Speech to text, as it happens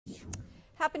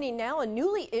Happening now, a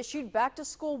newly issued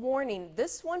back-to-school warning.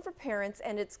 This one for parents,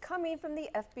 and it's coming from the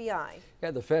FBI.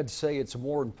 Yeah, the feds say it's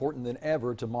more important than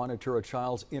ever to monitor a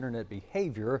child's internet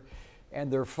behavior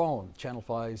and their phone. Channel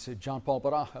 5's John Paul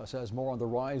Barajas has more on the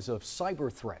rise of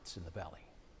cyber threats in the Valley.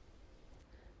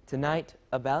 Tonight,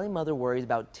 a Valley mother worries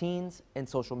about teens and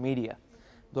social media.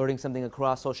 Blurting something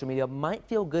across social media might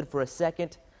feel good for a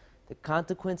second. The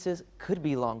consequences could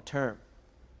be long-term.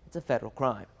 It's a federal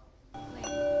crime.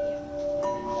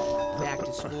 Back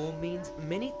to school means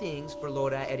many things for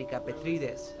Laura Erika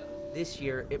Petrides. This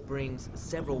year, it brings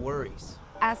several worries.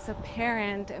 As a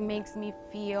parent, it makes me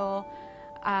feel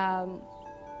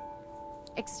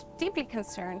deeply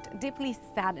concerned, deeply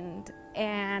saddened,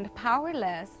 and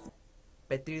powerless.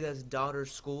 Petrides'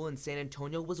 daughter's school in San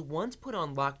Antonio was once put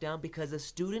on lockdown because a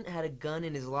student had a gun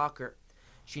in his locker.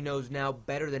 She knows now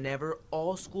better than ever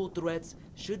all school threats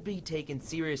should be taken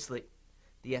seriously.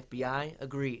 The FBI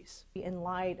agrees. In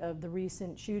light of the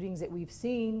recent shootings that we've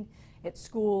seen at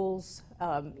schools,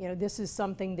 this is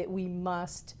something that we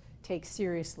must take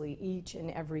seriously, each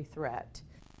and every threat.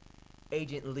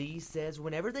 Agent Lee says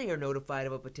whenever they are notified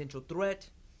of a potential threat,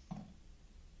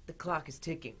 the clock is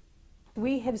ticking.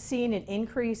 We have seen an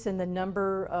increase in the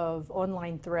number of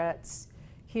online threats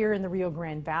here in the Rio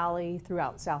Grande Valley,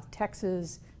 throughout South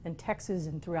Texas, and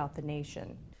throughout the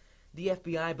nation. The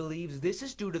FBI believes this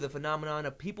is due to the phenomenon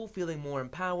of people feeling more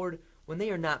empowered when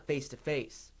they are not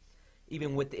face-to-face.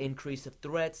 Even with the increase of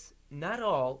threats, not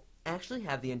all actually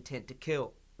have the intent to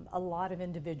kill. A lot of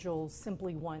individuals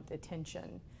simply want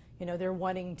attention. They're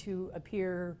wanting to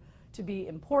appear to be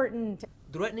important.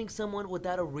 Threatening someone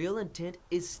without a real intent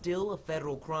is still a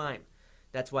federal crime.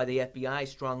 That's why the FBI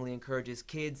strongly encourages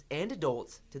kids and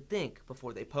adults to think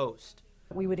before they post.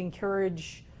 We would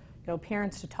encourage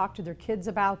parents to talk to their kids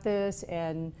about this,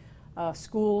 and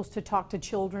schools to talk to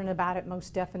children about it,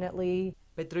 most definitely.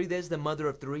 Petrides, the mother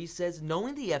of three, says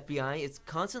knowing the FBI is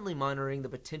constantly monitoring the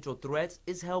potential threats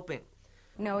is helping.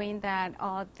 Knowing that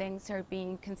all things are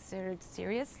being considered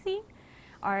seriously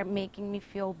are making me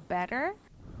feel better.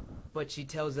 But she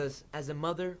tells us, as a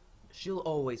mother, she'll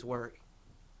always worry.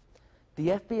 The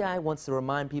FBI wants to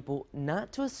remind people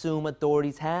not to assume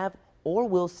authorities have or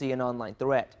will see an online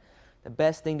threat. The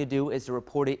best thing to do is to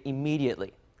report it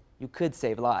immediately. You could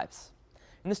save lives.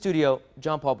 In the studio,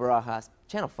 John Paul Barajas,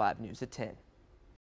 Channel 5 News at 10.